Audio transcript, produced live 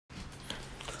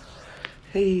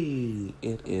Hey,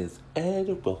 it is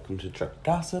Ed. Welcome to Drunk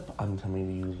Gossip. I'm coming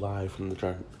to you live from the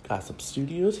Drunk Gossip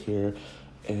Studios here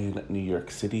in New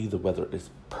York City. The weather is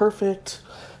perfect,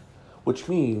 which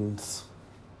means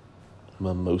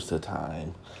mimosa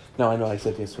time. Now, I know I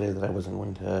said yesterday that I wasn't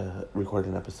going to record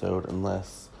an episode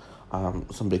unless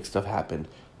some big stuff happened.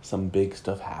 Some big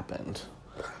stuff happened.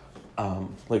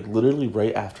 Literally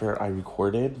right after I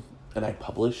recorded and I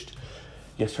published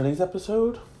yesterday's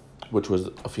episode, which was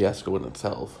a fiasco in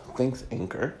itself. Thanks,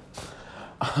 Anchor.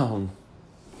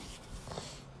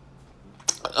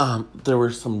 There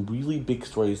were some really big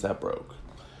stories that broke.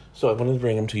 So I wanted to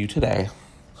bring them to you today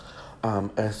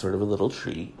as sort of a little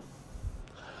treat.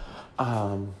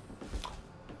 And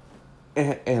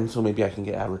so maybe I can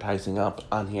get advertising up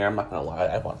on here. I'm not going to lie,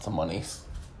 I want some monies.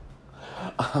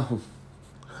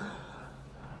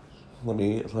 Let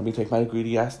me take my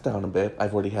greedy ass down a bit.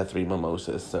 I've already had 3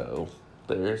 mimosas, so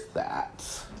there's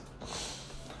that.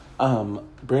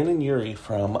 Brendon Urie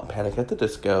from Panic at the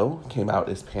Disco came out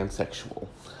as pansexual,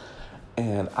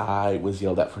 and I was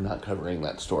yelled at for not covering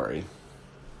that story.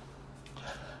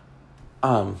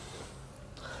 And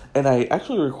I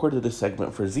actually recorded a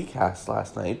segment for Zcast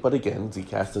last night, but again,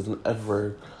 Zcast doesn't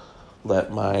ever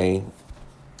let my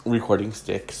recording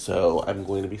stick, so I'm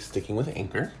going to be sticking with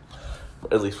Anchor,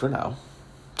 at least for now,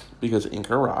 because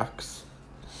Anchor rocks.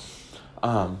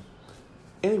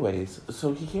 Anyways,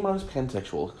 so he came out as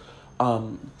pansexual.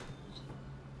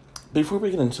 Before we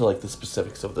get into, the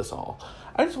specifics of this all,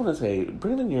 I just want to say,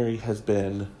 Brendon Urie has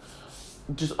been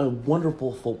just a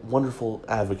wonderful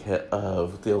advocate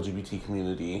of the LGBT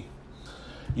community.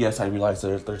 Yes, I realize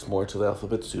there's more to the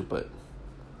alphabet soup, but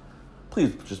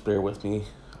please just bear with me.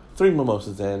 3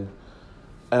 mimosas in,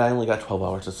 and I only got 12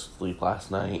 hours of sleep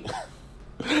last night.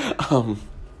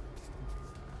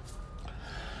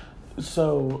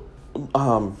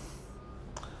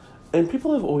 And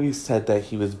people have always said that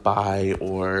he was bi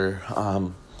or,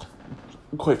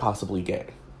 quite possibly gay.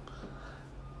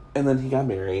 And then he got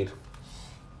married,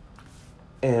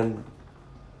 and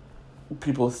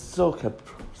people still kept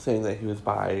saying that he was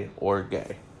bi or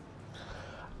gay.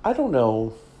 I don't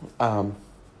know,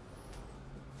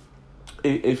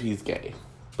 if he's gay,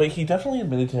 but he definitely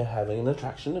admitted to having an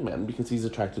attraction to men because he's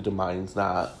attracted to minds,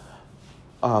 not,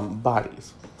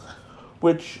 bodies.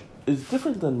 Which is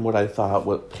different than what I thought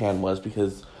what pan was,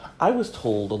 because I was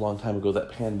told a long time ago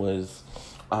that pan was,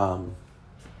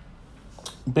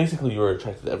 basically you were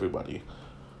attracted to everybody.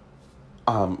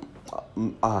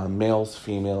 Males,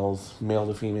 females, male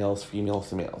to females, females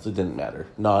to males. It didn't matter.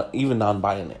 Not even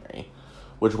non-binary,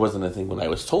 which wasn't a thing when I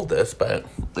was told this, but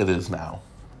it is now.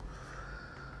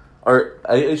 Or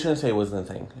I shouldn't say it wasn't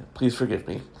a thing. Please forgive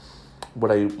me.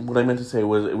 What I meant to say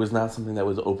was it was not something that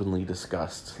was openly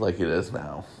discussed like it is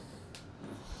now.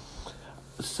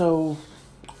 So,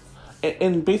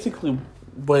 and basically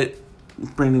what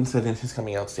Brendon said in his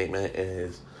coming out statement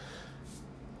is,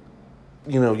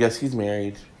 yes, he's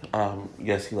married.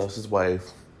 Yes, he loves his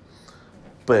wife.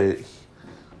 But,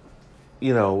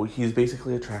 he's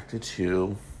basically attracted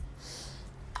to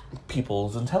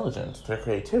people's intelligence, their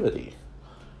creativity.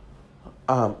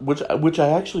 Which I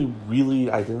actually really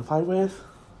identify with.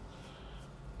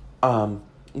 But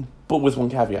with one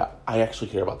caveat, I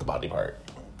actually care about the body part.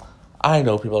 I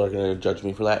know people are going to judge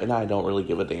me for that, and I don't really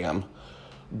give a damn.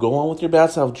 Go on with your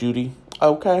bad self, Judy.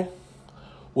 Okay?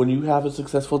 When you have a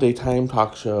successful daytime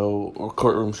talk show or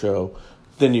courtroom show,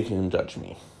 then you can judge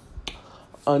me.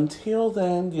 Until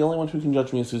then, the only one who can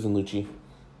judge me is Susan Lucci,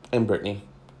 and Britney,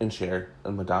 and Cher,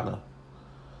 and Madonna.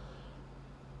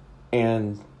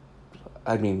 And,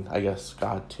 I guess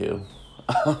God, too.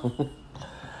 I'm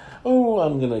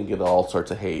gonna get all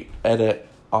sorts of hate.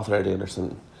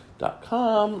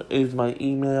 author@anderson.com is my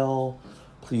email.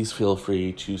 Please feel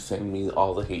free to send me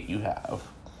all the hate you have.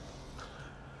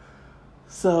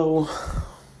 So,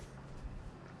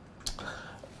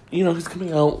 his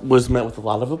coming out was met with a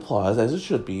lot of applause, as it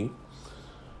should be.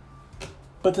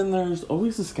 But then there's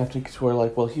always the skeptics who are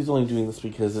like, well, he's only doing this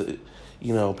because,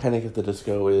 Panic at the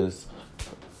Disco is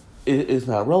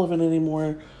not relevant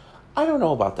anymore. I don't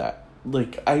know about that.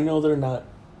 I know they're not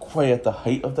quite at the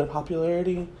height of their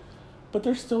popularity, but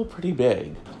they're still pretty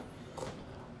big.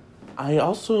 I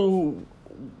also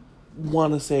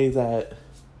want to say that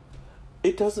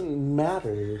it doesn't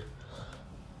matter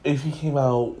if he came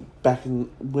out back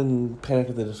when Panic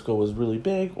at the Disco was really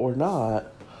big or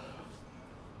not,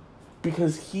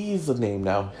 because he's a name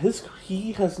now.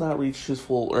 He has not reached his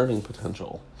full earning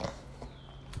potential.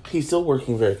 He's still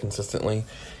working very consistently.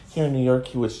 Here in New York,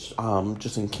 he was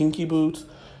just in Kinky Boots,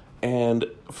 and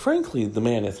frankly, the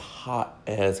man is hot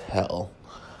as hell.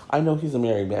 I know he's a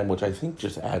married man, which I think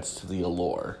just adds to the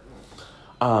allure.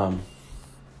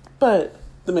 But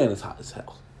the man is hot as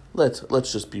hell.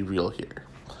 Let's just be real here.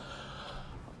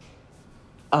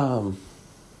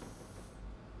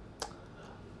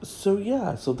 So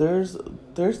yeah, so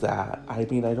there's that. I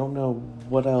mean, I don't know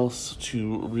what else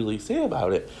to really say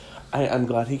about it. I'm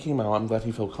glad he came out. I'm glad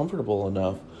he felt comfortable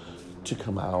enough to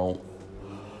come out.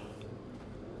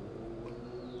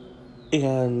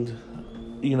 And,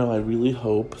 I really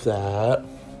hope that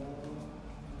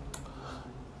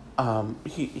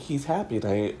he's happy,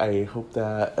 and I hope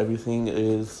that everything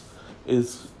is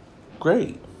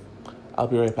great. I'll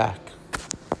be right back.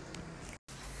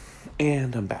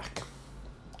 And I'm back.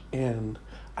 And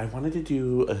I wanted to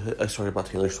do a story about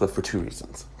Taylor Swift for two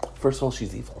reasons. First of all,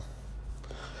 she's evil.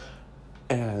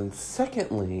 And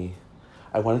secondly,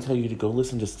 I want to tell you to go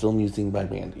listen to Still Musing by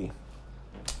Mandy.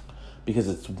 Because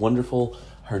it's wonderful.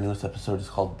 Her newest episode is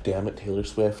called Damn It, Taylor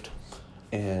Swift.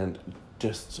 And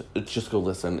just go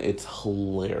listen. It's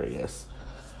hilarious.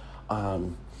 At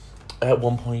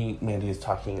one point, Mandy is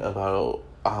talking about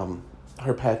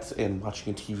her pets and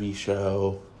watching a TV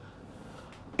show.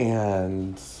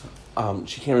 And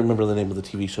she can't remember the name of the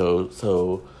TV show,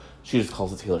 so she just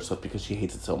calls it Taylor Swift because she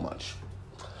hates it so much.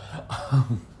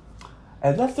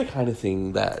 And that's the kind of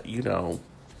thing that,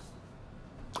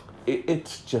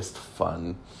 it's just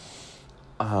fun.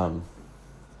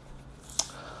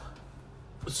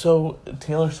 So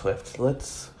Taylor Swift,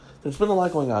 there's been a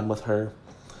lot going on with her.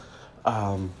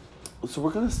 So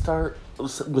we're going to start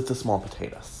with the small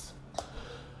potatoes.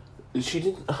 She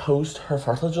didn't host her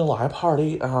 4th of July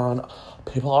party, and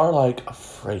people are,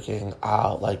 freaking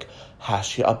out. Has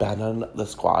she abandoned the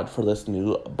squad for this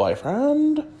new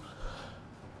boyfriend?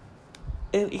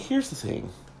 And here's the thing.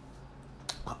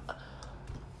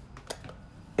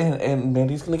 And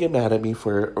Mandy's gonna get mad at me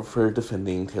for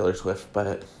defending Taylor Swift,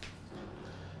 but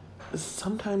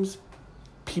sometimes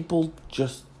people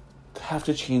just have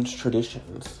to change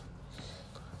traditions.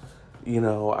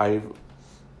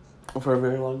 For a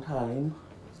very long time,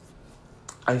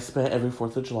 I spent every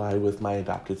 4th of July with my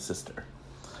adopted sister.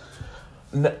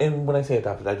 And when I say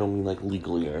adopted, I don't mean,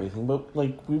 legally or anything, but,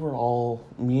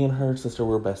 me and her sister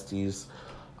were besties,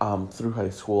 through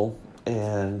high school,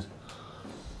 and,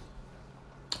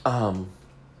 so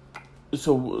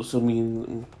me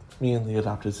and the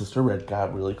adopted sister, Red,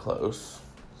 got really close.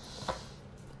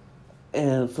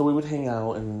 And so we would hang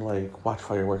out and, watch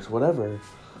fireworks or whatever.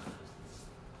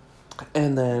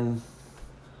 And then,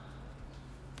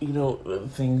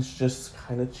 things just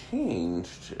kind of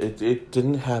changed. It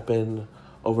didn't happen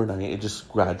overnight. It just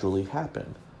gradually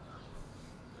happened.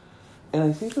 And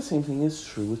I think the same thing is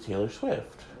true with Taylor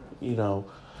Swift. Now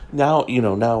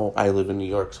I live in New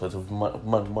York, so it's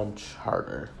much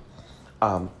harder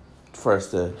for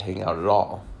us to hang out at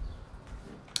all.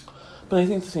 But I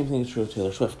think the same thing is true with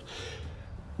Taylor Swift.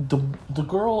 The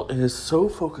girl is so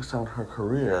focused on her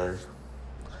career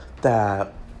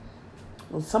that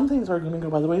some things are going to go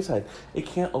by the wayside. It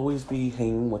can't always be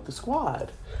hanging with the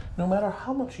squad, no matter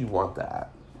how much you want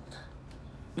that.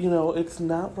 It's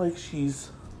not like she's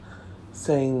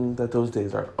saying that those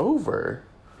days are over.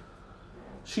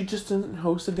 She just didn't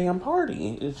host a damn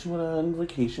party. She went on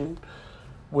vacation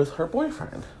with her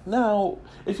boyfriend. Now,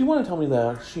 if you want to tell me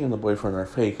that she and the boyfriend are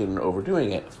fake and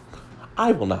overdoing it,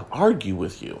 I will not argue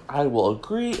with you. I will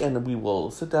agree, and we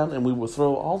will sit down and we will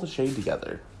throw all the shade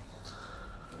together.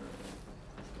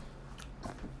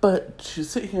 But to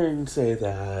sit here and say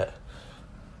that,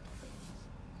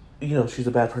 she's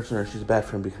a bad person or she's a bad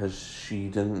friend because she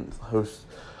didn't host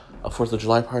a 4th of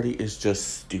July party is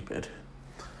just stupid.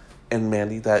 And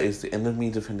Mandy, that is the end of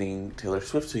me defending Taylor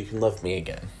Swift, so you can love me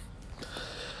again.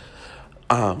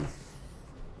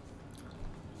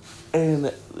 And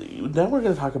now we're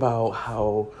going to talk about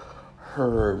how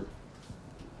her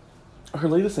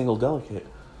latest single, Delicate,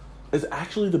 is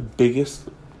actually the biggest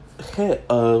hit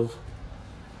of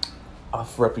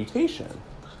Reputation.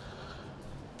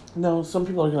 Now, some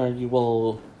people are going to argue,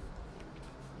 well,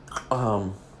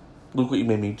 Look What You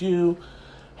Made Me Do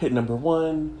hit number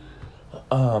 1.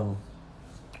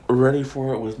 Ready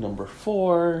For It was number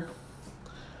 4.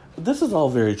 This is all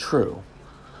very true.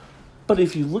 But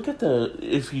if you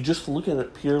just look at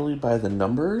it purely by the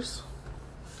numbers,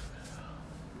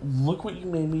 Look What You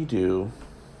Made Me Do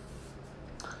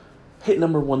hit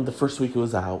number 1 the first week it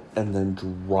was out and then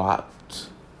dropped.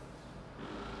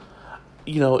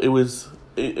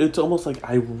 It's almost like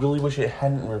I really wish it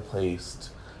hadn't replaced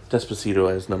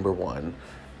Despacito as number 1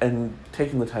 and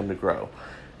taken the time to grow.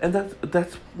 And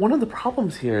that's one of the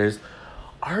problems here is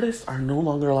artists are no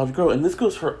longer allowed to grow. And this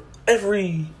goes for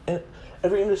every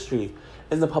industry.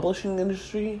 In the publishing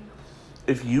industry,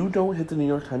 if you don't hit the New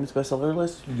York Times bestseller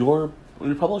list, your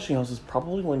publishing house is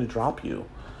probably going to drop you,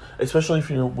 especially if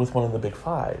you're with one of the big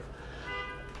five.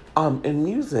 In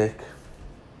music,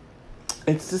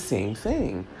 it's the same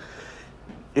thing.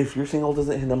 If your single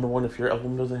doesn't hit number one, if your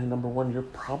album doesn't hit number one, you're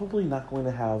probably not going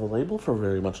to have a label for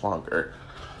very much longer.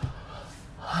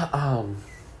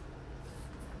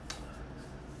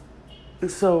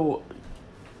 So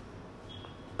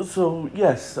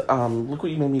yes, Look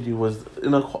What You Made Me Do was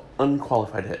an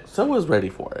unqualified hit. So was Ready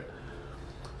for It.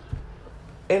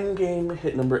 Endgame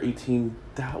hit number 18.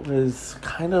 That was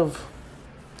kind of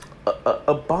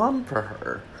a bomb for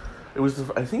her.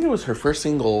 I think it was her first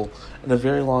single in a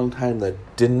very long time that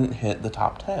didn't hit the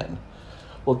top 10.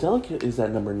 Well, Delicate is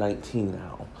at number 19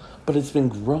 now, but it's been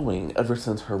growing ever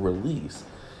since her release.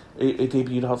 It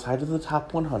debuted outside of the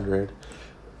top 100,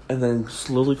 and then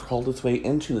slowly crawled its way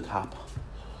into the top.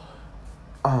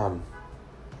 And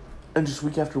just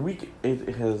week after week,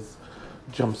 it has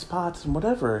jumped spots and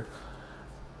whatever.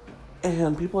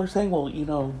 And people are saying, well,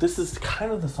 this is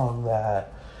kind of the song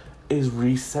that is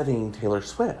resetting Taylor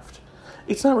Swift.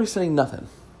 It's not resetting nothing.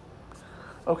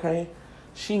 Okay?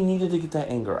 She needed to get that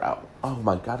anger out. Oh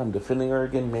my god, I'm defending her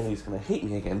again. Mandy's gonna hate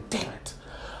me again. Damn it.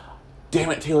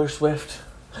 Damn it, Taylor Swift.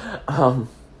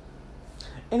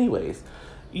 Anyways,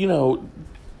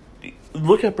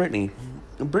 look at Britney.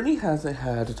 Britney hasn't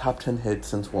had a top 10 hit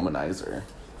since Womanizer.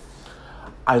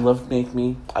 I love Make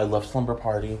Me. I love Slumber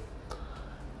Party.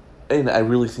 And I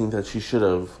really think that she should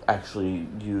have actually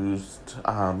used...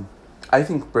 I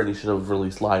think Britney should have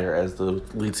released Liar as the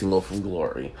lead single from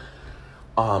Glory.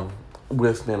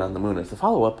 With Man on the Moon as the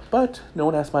follow-up. But no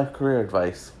one asked my career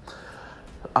advice.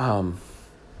 But,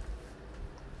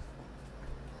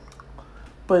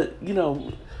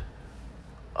 an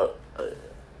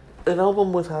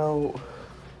album without...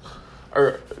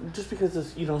 Or just because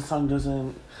this, song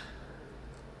isn't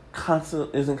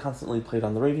constantly played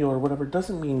on the radio or whatever,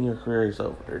 doesn't mean your career is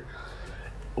over.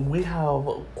 We have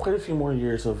quite a few more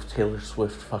years of Taylor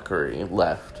Swift fuckery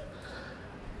left.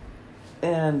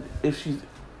 And if she's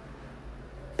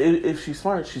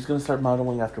smart, she's going to start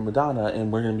modeling after Madonna,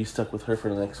 and we're going to be stuck with her for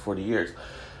the next 40 years.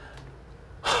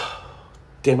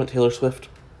 Damn it, Taylor Swift.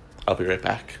 I'll be right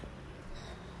back.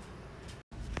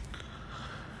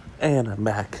 And I'm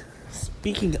back.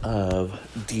 Speaking of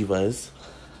divas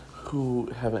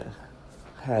who haven't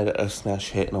had a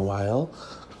smash hit in a while,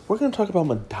 we're going to talk about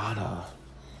Madonna.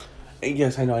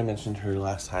 Yes, I know I mentioned her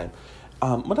last time.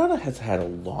 Madonna has had a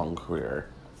long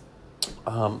career.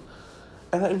 And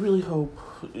I really hope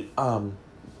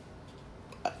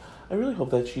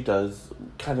that she does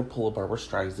kind of pull a Barbra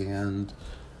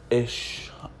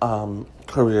Streisand-ish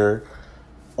career,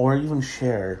 or even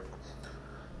Cher,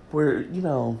 where,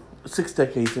 6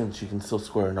 decades in, she can still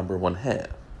score a number one hit.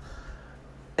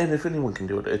 And if anyone can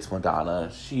do it, it's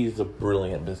Madonna. She's a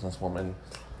brilliant businesswoman.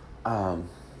 And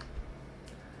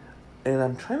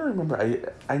I'm trying to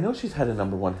remember, I know she's had a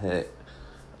number one hit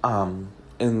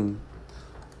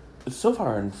so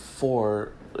far in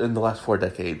the last 4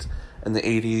 decades. In the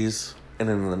 80s and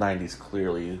in the 90s,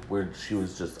 clearly, where she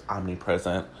was just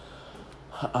omnipresent.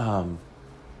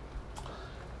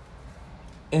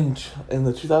 In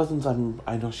the 2000s,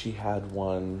 I know she had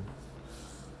one,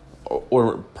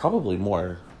 or probably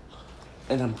more,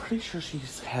 and I'm pretty sure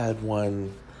she's had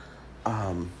one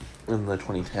in the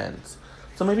 2010s.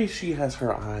 So maybe she has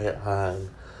her eye on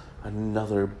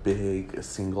another big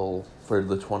single for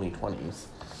the 2020s.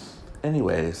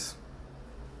 Anyways,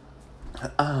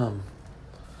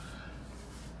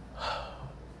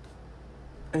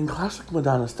 in classic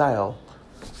Madonna style,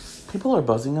 people are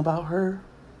buzzing about her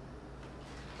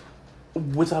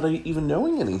without even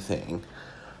knowing anything.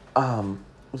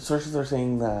 Sources are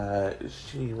saying that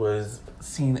she was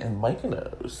seen in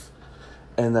Mykonos,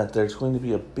 and that there's going to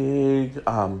be a big,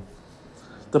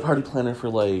 the party planner for,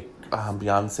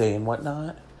 Beyonce and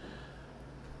whatnot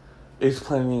is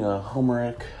planning a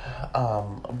Homeric,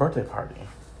 birthday party.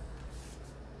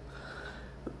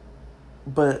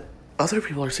 But other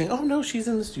people are saying, oh no, she's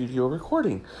in the studio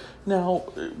recording. Now,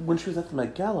 when she was at the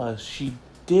Met Gala, she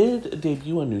did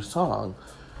debut a new song.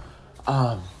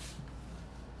 And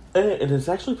it's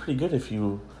actually pretty good if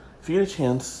you get a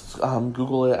chance,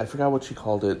 Google it. I forgot what she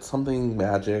called it. Something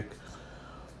magic.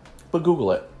 But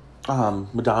Google it.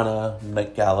 Madonna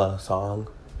Met Gala song.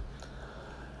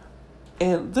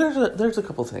 And there's a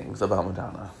couple things about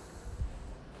Madonna.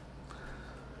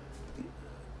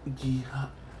 Yeah,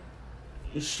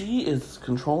 she is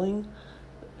controlling,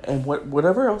 and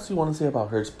whatever else you want to say about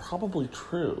her is probably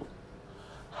true.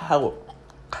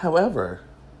 However,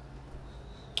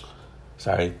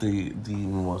 Sorry, the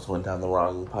mimosa went down the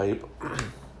wrong pipe.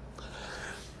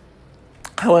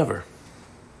 However,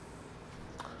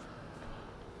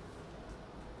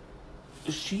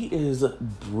 she is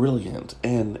brilliant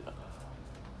and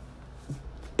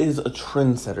is a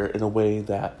trendsetter in a way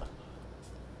that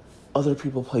other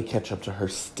people play catch up to her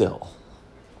still.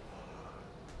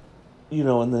 You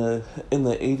know, in the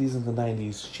 80s and the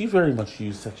 90s, she very much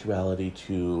used sexuality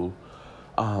to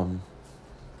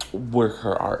work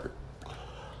her art.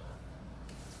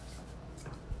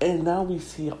 And now we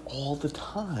see it all the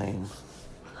time.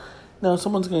 Now,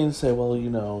 someone's going to say, well,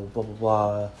 you know, blah, blah,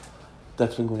 blah,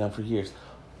 that's been going on for years.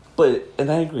 But,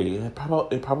 and I agree, it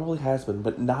probably has been,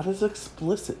 but not as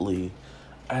explicitly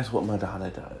as what Madonna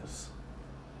does.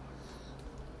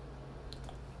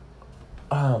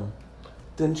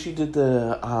 Then she did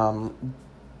the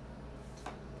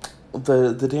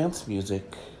dance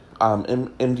music,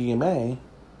 MDMA,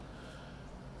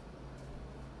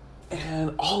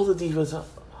 and all the divas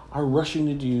are rushing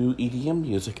to do EDM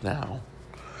music now.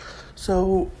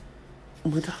 So,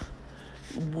 when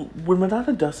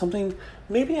Madonna does something,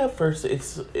 maybe at first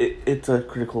it's a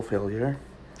critical failure,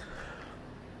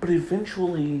 but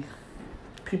eventually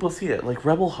people see it. Like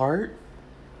Rebel Heart,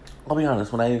 I'll be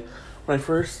honest, when I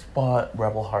first bought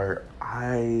Rebel Heart,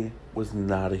 I was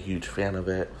not a huge fan of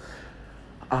it.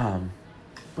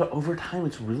 But over time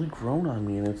it's really grown on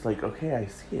me, and it's like, okay, I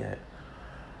see it.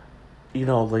 You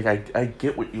know, like I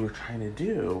get what you were trying to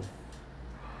do.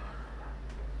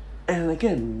 And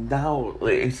again, now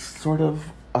it's sort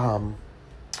of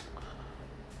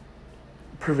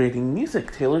pervading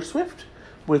music. Taylor Swift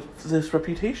with this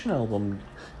Reputation album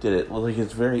did it. Like,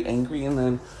 it's very angry, and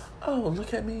then, oh,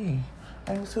 look at me,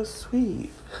 I'm so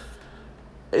sweet.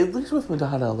 At least with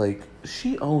Madonna, like,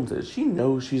 she owns it. She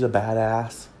knows she's a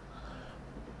badass.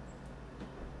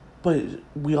 But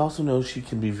we also know she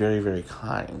can be very, very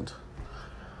kind.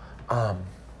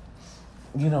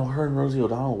 You know, her and Rosie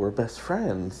O'Donnell were best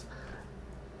friends.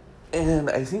 And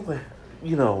I think, like,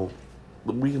 you know,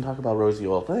 we can talk about Rosie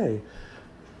all day,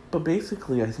 but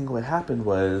basically I think what happened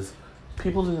was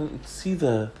people didn't see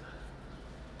the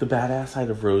badass side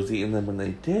of Rosie, and then when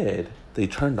they did, they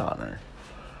turned on her.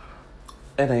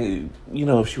 And you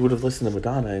know, if she would have listened to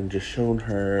Madonna and just shown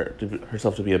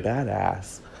herself to be a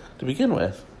badass to begin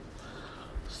with.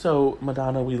 So,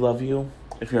 Madonna, we love you.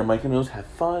 If you're a Mykonos, have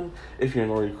fun. If you're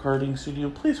in a recording studio,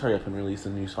 please hurry up and release a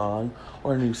new song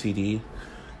or a new CD,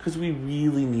 because we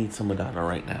really need some Madonna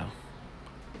right now.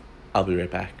 I'll be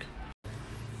right back.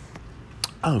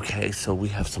 Okay, so we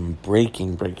have some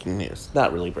breaking news.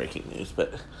 Not really breaking news,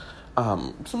 but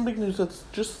some big news that's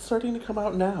just starting to come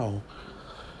out now.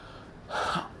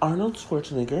 Arnold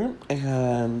Schwarzenegger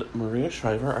and Maria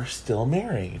Shriver are still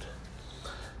married.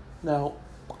 Now,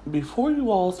 before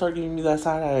you all start giving me that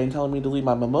side eye and telling me to leave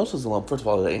my mimosas alone, first of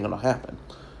all, that ain't gonna happen.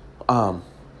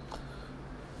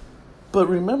 But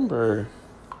remember,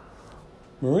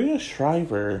 Maria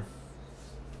Shriver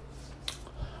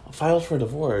filed for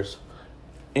divorce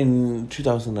in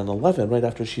 2011, right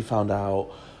after she found out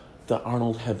that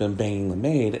Arnold had been banging the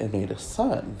maid and made a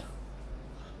son.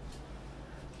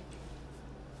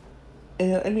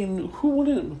 And, I mean, who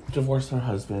wouldn't divorce their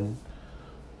husband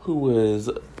who was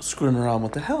screwing around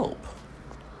with the help?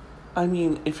 I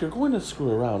mean, if you're going to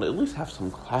screw around, at least have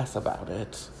some class about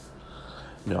it.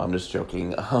 No, I'm just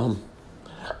joking. I'm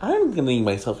getting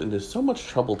myself into so much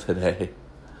trouble today.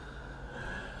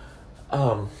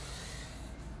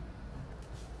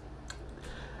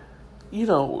 You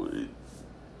know,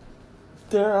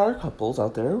 there are couples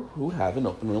out there who have an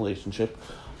open relationship.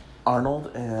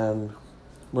 Arnold and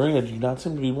Maria do not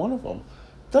seem to be one of them.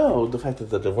 Though, the fact that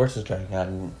the divorce is dragging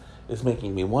on is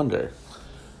making me wonder.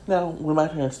 Now, when my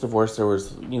parents divorced, there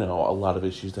was, you know, a lot of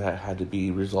issues that had to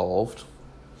be resolved.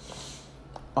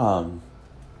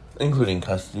 Including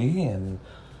custody and,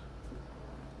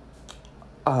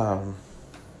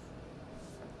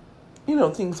 you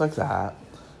know, things like that.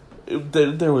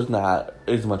 There was not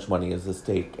as much money as the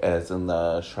stake as in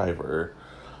the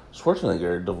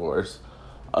Shriver-Schwarzenegger divorce.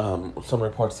 Some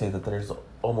reports say that there's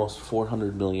almost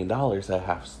 $400 million that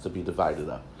has to be divided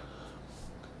up.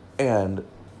 And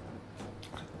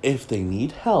if they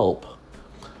need help,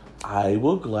 I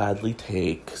will gladly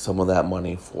take some of that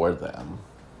money for them.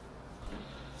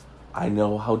 I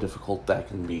know how difficult that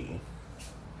can be.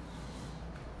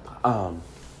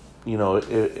 You know,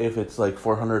 if it's like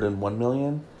 $401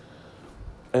 million,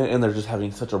 and they're just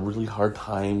having such a really hard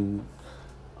time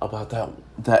about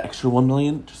that extra $1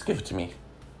 million, just give it to me.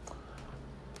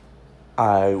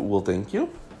 I will thank you.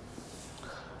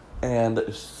 And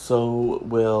so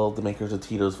will the makers of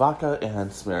Tito's Vodka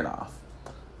and Smirnoff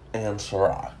and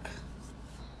Ciroc.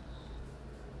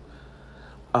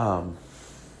 Um,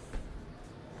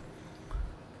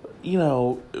 you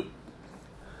know,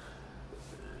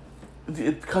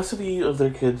 custody of their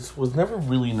kids was never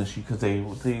really an issue because they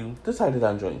decided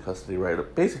on joint custody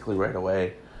basically right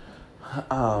away.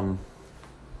 Um,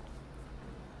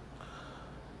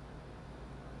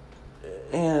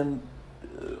 and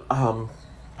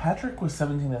Patrick was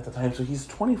 17 at the time, so he's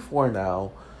 24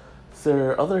 now.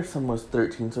 Their other son was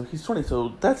 13, so he's 20,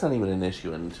 so that's not even an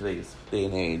issue in today's day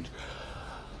and age.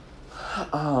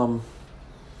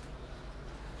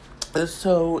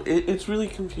 So it's really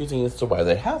confusing as to why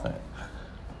they haven't.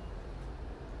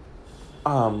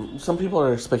 Some people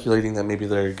are speculating that maybe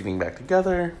they're getting back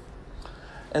together,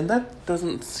 and that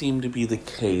doesn't seem to be the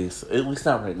case, at least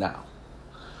not right now.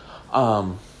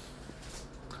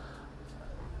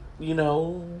 You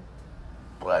know,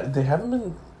 they haven't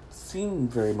been seen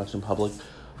very much in public.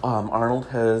 Arnold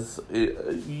has,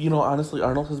 honestly,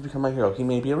 Arnold has become my hero. He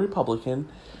may be a Republican,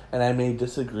 and I may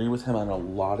disagree with him on a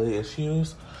lot of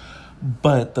issues,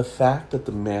 but the fact that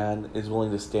the man is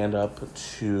willing to stand up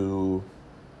to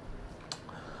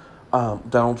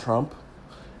Donald Trump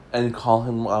and call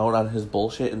him out on his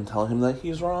bullshit and tell him that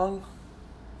he's wrong,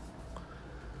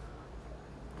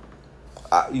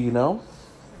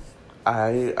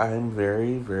 I'm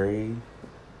very, very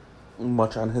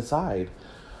much on his side.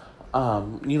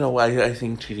 I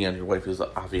think cheating on your wife is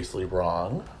obviously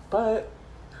wrong, but,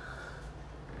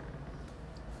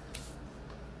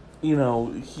 he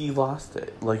lost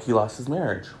it. Like, he lost his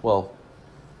marriage. Well,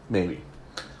 maybe.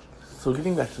 So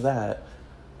getting back to that,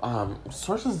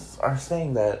 sources are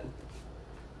saying that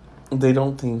they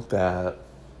don't think that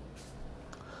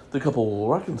the couple will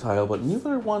reconcile, but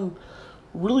neither one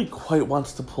really quite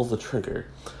wants to pull the trigger.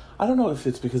 I don't know if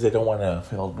it's because they don't want a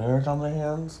failed marriage on their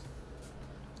hands,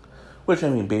 which, I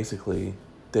mean, basically,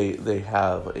 they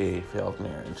have a failed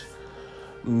marriage.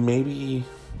 Maybe,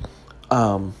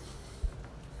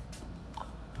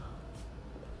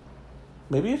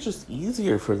 maybe it's just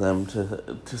easier for them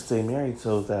to stay married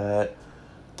so that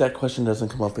question doesn't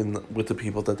come up with the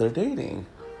people that they're dating.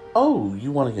 Oh,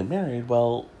 you want to get married?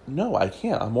 Well, no, I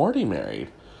can't. I'm already married.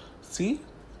 See?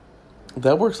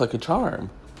 That works like a charm.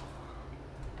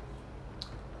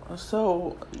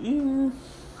 So,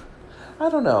 I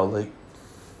don't know, like,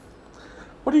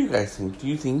 what do you guys think? Do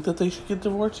you think that they should get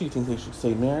divorced? Do you think they should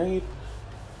stay married?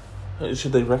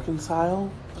 Should they reconcile?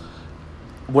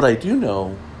 What I do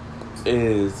know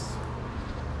is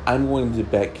I'm going to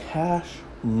bet cash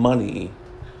money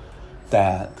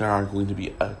that there are going to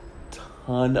be a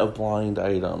ton of blind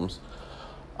items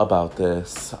about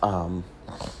this. And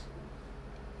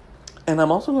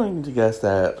I'm also going to guess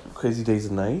that Crazy Days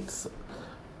and Nights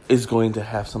is going to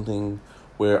have something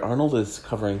where Arnold is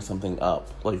covering something up,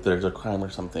 like there's a crime or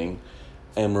something,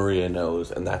 and Maria knows,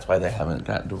 and that's why they haven't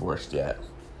gotten divorced yet.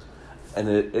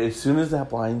 And as soon as that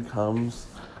blind comes,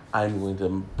 I'm going to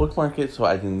bookmark it so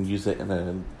I can use it in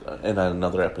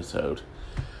another episode.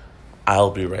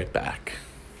 I'll be right back.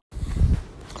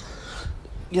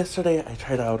 Yesterday, I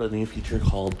tried out a new feature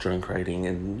called Drunk Writing,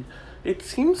 and it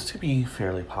seems to be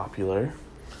fairly popular.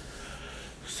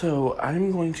 So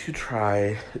I'm going to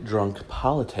try Drunk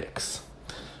Politics.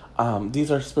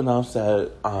 These are spin-offs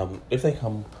that, if they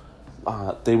come,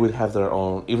 they would have their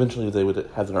own, eventually they would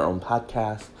have their own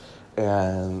podcast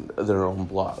and their own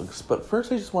blogs. But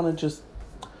first I just want to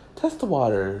test the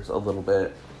waters a little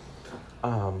bit.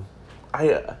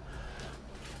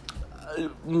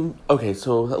 Okay,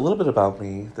 so a little bit about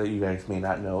me that you guys may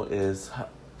not know is,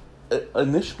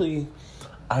 initially,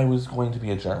 I was going to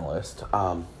be a journalist.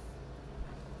 And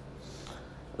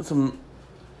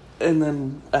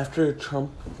then after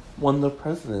Trump won the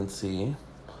presidency,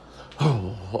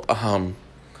 I've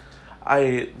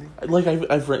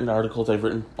written articles. I've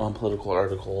written political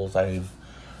articles. I've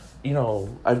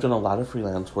done a lot of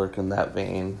freelance work in that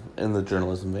vein, in the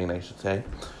journalism vein, I should say.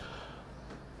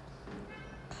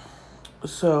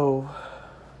 So,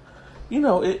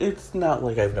 it's not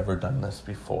like I've never done this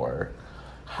before.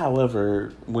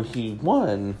 However, when he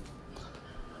won,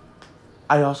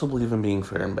 I also believe in being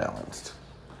fair and balanced.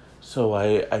 So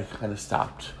I kind of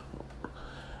stopped.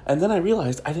 And then I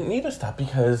realized I didn't need to stop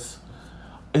because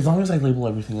as long as I label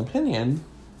everything opinion,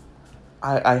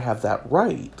 I have that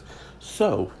right.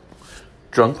 So,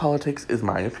 Drunk Politics is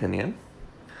my opinion.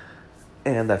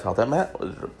 And that's all that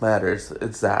matters.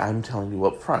 It's that I'm telling you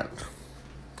up front.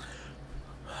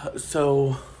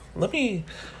 So, let me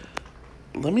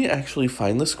actually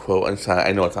find this quote.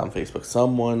 I know it's on Facebook.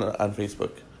 Someone on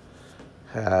Facebook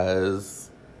has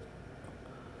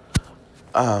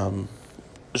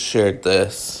shared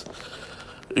this,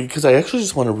 because I actually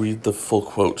just want to read the full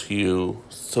quote to you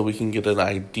so we can get an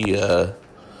idea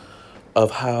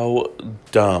of how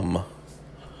dumb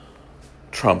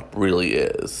Trump really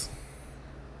is.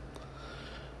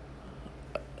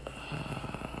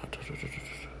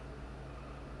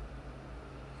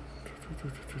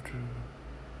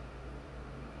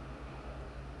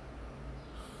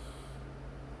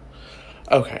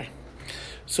 Okay.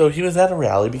 So he was at a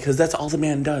rally because that's all the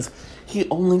man does. He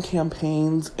only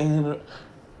campaigns and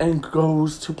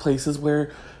goes to places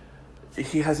where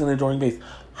he has an adoring base.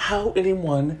 How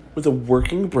anyone with a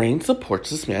working brain supports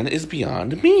this man is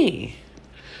beyond me.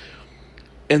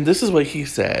 And this is what he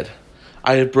said.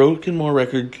 I have broken more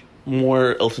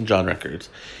Elton John records.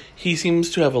 He seems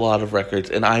to have a lot of records,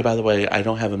 and by the way, I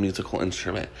don't have a musical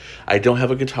instrument. I don't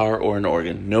have a guitar or an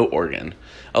organ. No organ.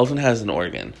 Elton has an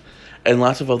organ. And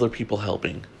lots of other people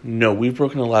helping. No, we've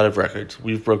broken a lot of records.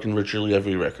 We've broken virtually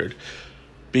every record.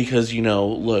 Because,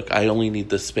 look, I only need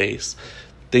this space.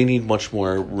 They need much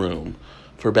more room.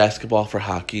 For basketball, for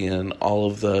hockey, and all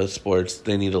of the sports,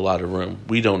 they need a lot of room.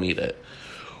 We don't need it.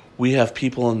 We have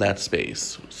people in that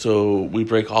space. So we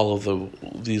break all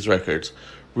of these records.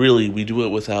 Really, we do it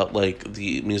without,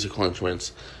 the musical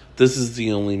instruments. This is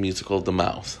the only musical, the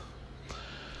mouth.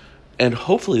 And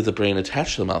hopefully the brain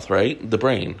attached to the mouth, right? The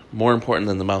brain. More important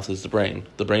than the mouth is the brain.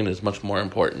 The brain is much more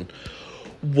important.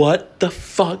 What the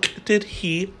fuck did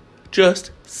he just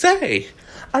say?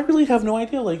 I really have no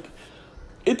idea.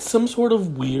 It's some sort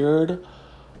of weird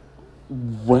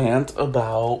rant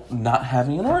about not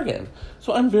having an organ.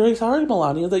 So I'm very sorry,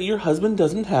 Melania, that your husband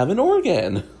doesn't have an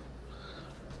organ.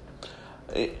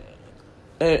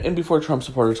 And before Trump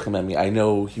supporters come at me, I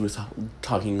know he was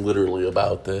talking literally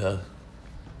about the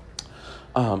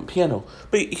piano.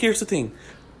 But here's the thing.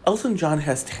 Elton John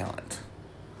has talent.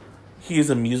 He is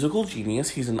a musical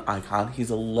genius. He's an icon. He's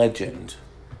a legend.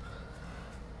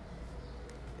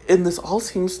 And this all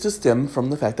seems to stem from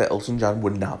the fact that Elton John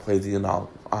would not play the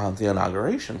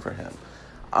inauguration for him.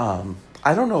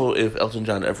 I don't know if Elton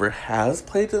John ever has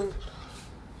played an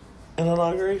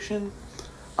inauguration.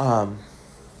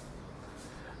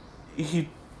 He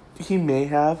may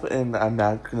have, and I'm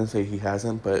not going to say he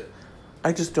hasn't, but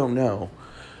I just don't know.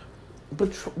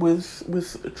 But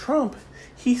with Trump,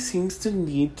 he seems to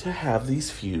need to have these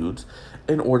feuds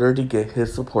in order to get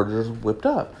his supporters whipped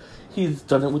up. He's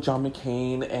done it with John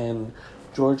McCain and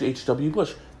George H.W.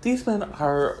 Bush. These men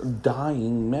are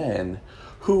dying men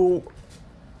who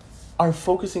are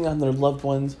focusing on their loved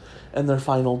ones and their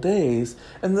final days.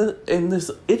 And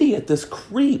this idiot, this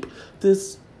creep,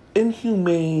 this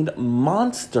inhumane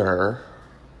monster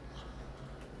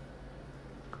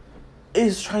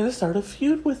is trying to start a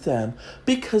feud with them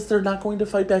because they're not going to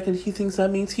fight back, and he thinks that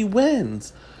means he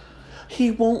wins.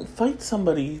 He won't fight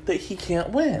somebody that he can't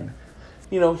win.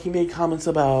 He made comments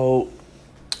about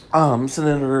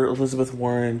Senator Elizabeth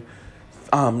Warren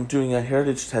doing a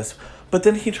heritage test, but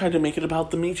then he tried to make it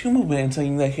about the Me Too movement and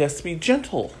saying that he has to be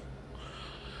gentle.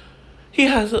 He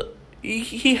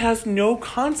has no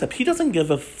concept. He doesn't give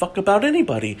a fuck about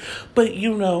anybody. But,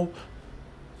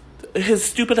 his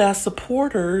stupid ass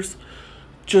supporters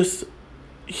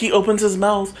he opens his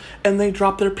mouth and they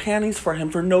drop their panties for him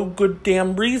for no good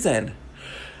damn reason.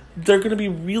 They're going to be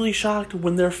really shocked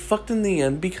when they're fucked in the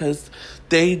end because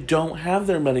they don't have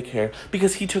their Medicare,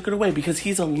 because he took it away, because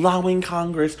he's allowing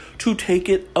Congress to take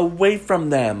it away from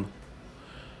them.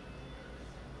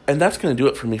 And that's going to do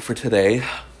it for me for today.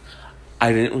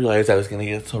 I didn't realize I was going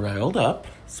to get so riled up,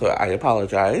 so I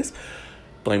apologize.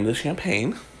 Blame the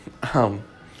champagne.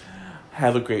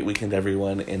 Have a great weekend,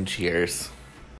 everyone, and cheers.